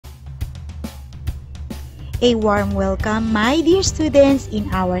A warm welcome, my dear students, in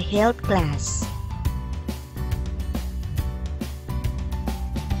our health class.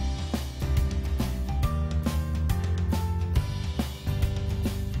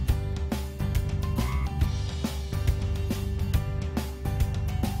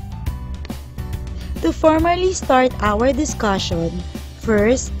 To formally start our discussion,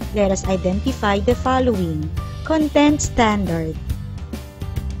 first, let us identify the following. Content standard,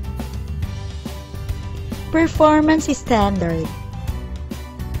 performance standard,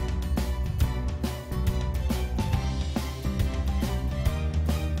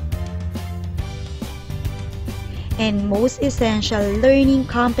 and most essential learning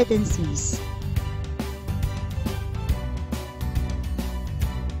competencies.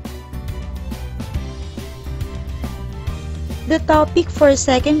 The topic for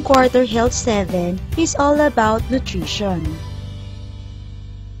second quarter Health 7 is all about nutrition.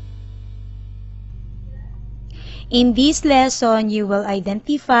 In this lesson, you will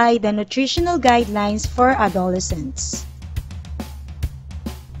identify the nutritional guidelines for adolescents.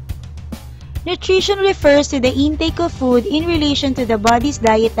 Nutrition refers to the intake of food in relation to the body's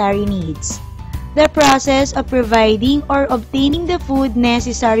dietary needs, the process of providing or obtaining the food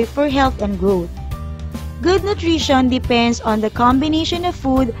necessary for health and growth. Good nutrition depends on the combination of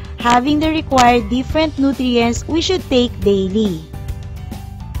food having the required different nutrients we should take daily.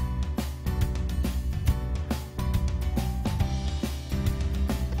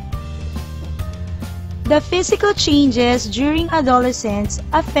 The physical changes during adolescence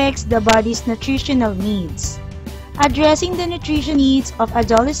affects the body's nutritional needs. Addressing the nutrition needs of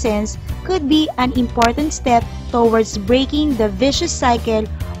adolescents could be an important step towards breaking the vicious cycle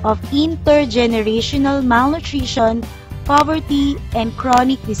of intergenerational malnutrition, poverty, and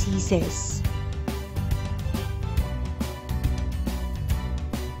chronic diseases.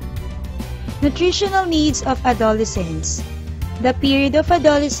 Nutritional needs of adolescents. The period of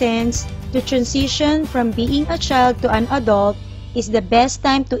adolescence, to transition from being a child to an adult, is the best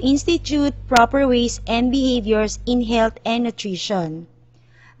time to institute proper ways and behaviors in health and nutrition.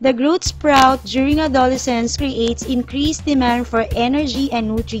 The growth spurt during adolescence creates increased demand for energy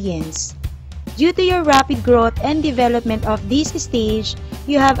and nutrients. Due to your rapid growth and development of this stage,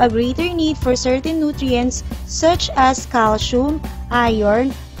 you have a greater need for certain nutrients such as calcium,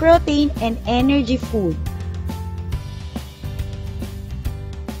 iron, protein, and energy food.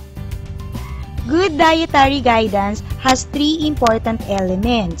 Good dietary guidance has three important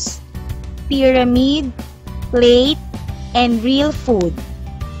elements: pyramid, plate, and real food.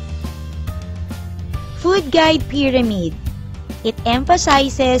 Food Guide Pyramid. It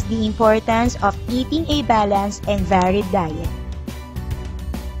emphasizes the importance of eating a balanced and varied diet.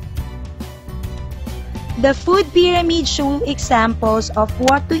 The food pyramid shows examples of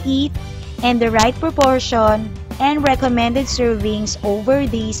what to eat and the right proportion and recommended servings over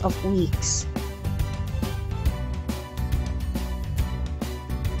days of weeks.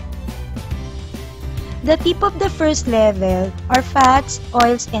 The tip of the first level are fats,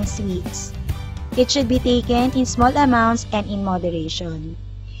 oils, and sweets. It should be taken in small amounts and in moderation.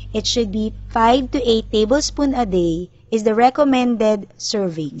 It should be 5 to 8 tablespoons a day is the recommended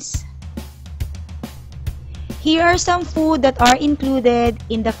servings. Here are some food that are included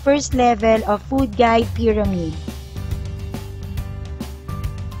in the first level of Food Guide Pyramid.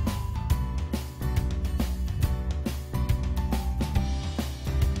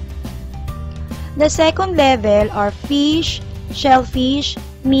 The second level are fish, shellfish,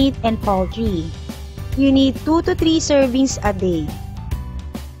 meat, and poultry. You need 2 to 3 servings a day.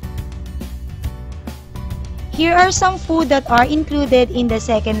 Here are some food that are included in the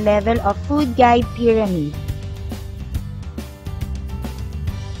second level of Food Guide Pyramid.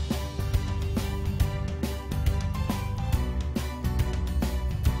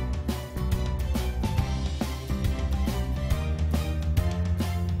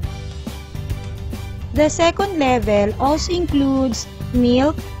 The second level also includes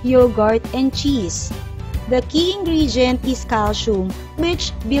milk, yogurt, and cheese. The key ingredient is calcium,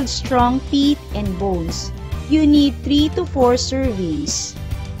 which builds strong teeth and bones. You need 3 to 4 servings.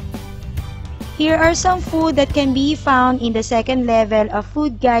 Here are some food that can be found in the second level of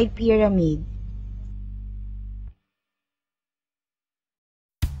Food Guide Pyramid.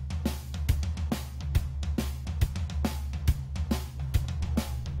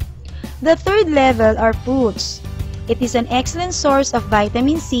 The third level are fruits. It is an excellent source of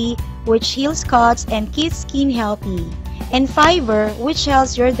vitamin C, which heals cuts and keeps skin healthy, and fiber, which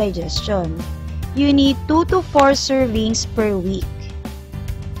helps your digestion. You need 2 to 4 servings per week.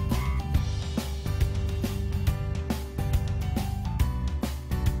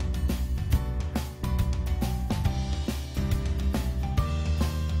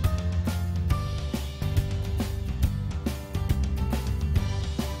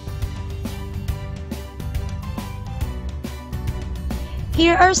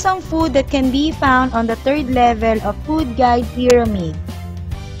 Here are some food that can be found on the third level of food guide pyramid.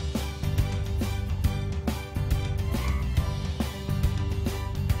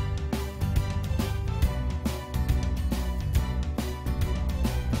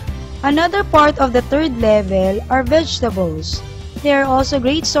 Another part of the third level are vegetables. They are also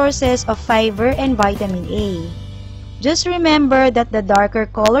great sources of fiber and vitamin A. Just remember that the darker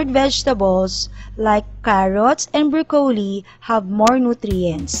colored vegetables like carrots and broccoli have more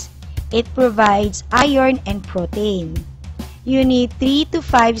nutrients. It provides iron and protein. You need 3 to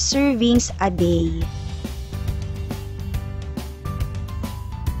 5 servings a day.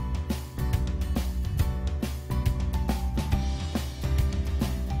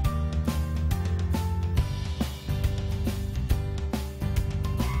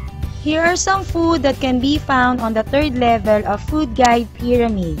 Here are some food that can be found on the third level of food guide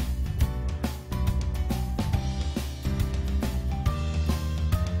pyramid.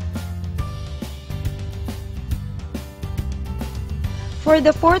 For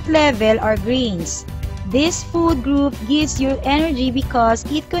the fourth level are grains. This food group gives you energy because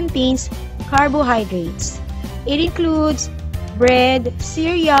it contains carbohydrates. It includes bread,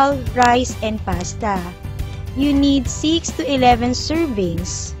 cereal, rice, and pasta. You need 6 to 11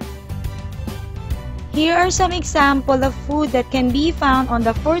 servings. Here are some examples of food that can be found on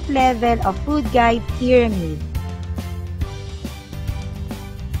the fourth level of food guide pyramid.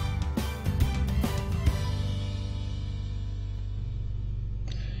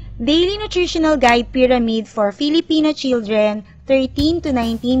 Daily Nutritional Guide Pyramid for Filipino children 13 to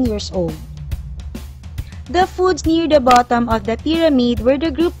 19 years old. The foods near the bottom of the pyramid were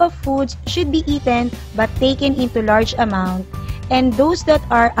the group of foods should be eaten but taken into large amount, and those that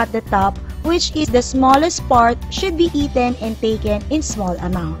are at the top, which is the smallest part, should be eaten and taken in small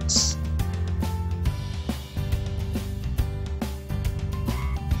amounts.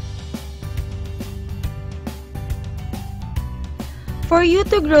 For you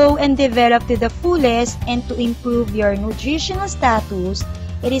to grow and develop to the fullest and to improve your nutritional status,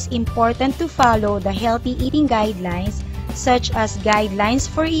 it is important to follow the healthy eating guidelines such as guidelines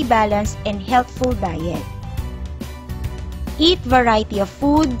for a balanced and healthful diet. Eat variety of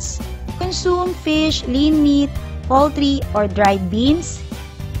foods. Consume fish, lean meat, poultry, or dried beans.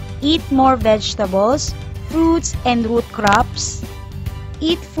 Eat more vegetables, fruits, and root crops.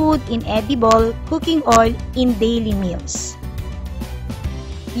 Eat food in edible cooking oil in daily meals.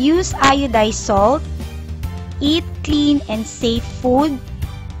 Use iodized salt. Eat clean and safe food.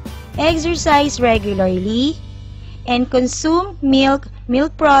 Exercise regularly. And consume milk,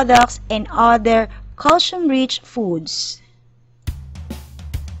 milk products, and other calcium-rich foods.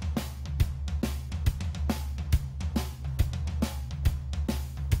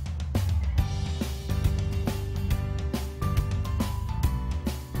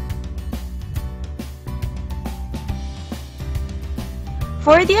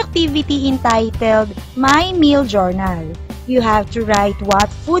 For the activity entitled My Meal Journal, you have to write what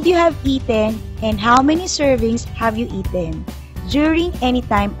food you have eaten and how many servings have you eaten during any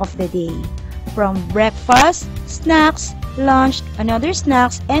time of the day, from breakfast, snacks, lunch, another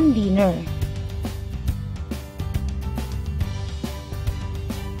snacks, and dinner.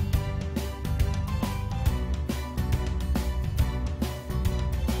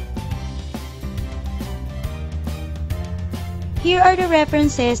 Here are the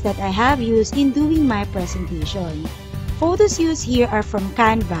references that I have used in doing my presentation. Photos used here are from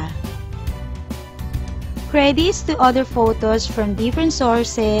Canva. Credits to other photos from different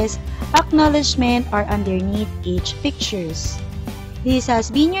sources, acknowledgement are underneath each pictures. This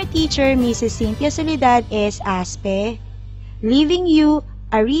has been your teacher, Mrs. Cynthia Soledad S. Aspe, leaving you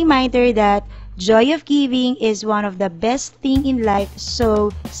a reminder that joy of giving is one of the best things in life,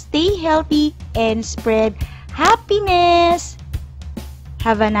 so stay healthy and spread happiness!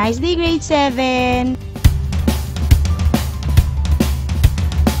 Have a nice day, grade 7!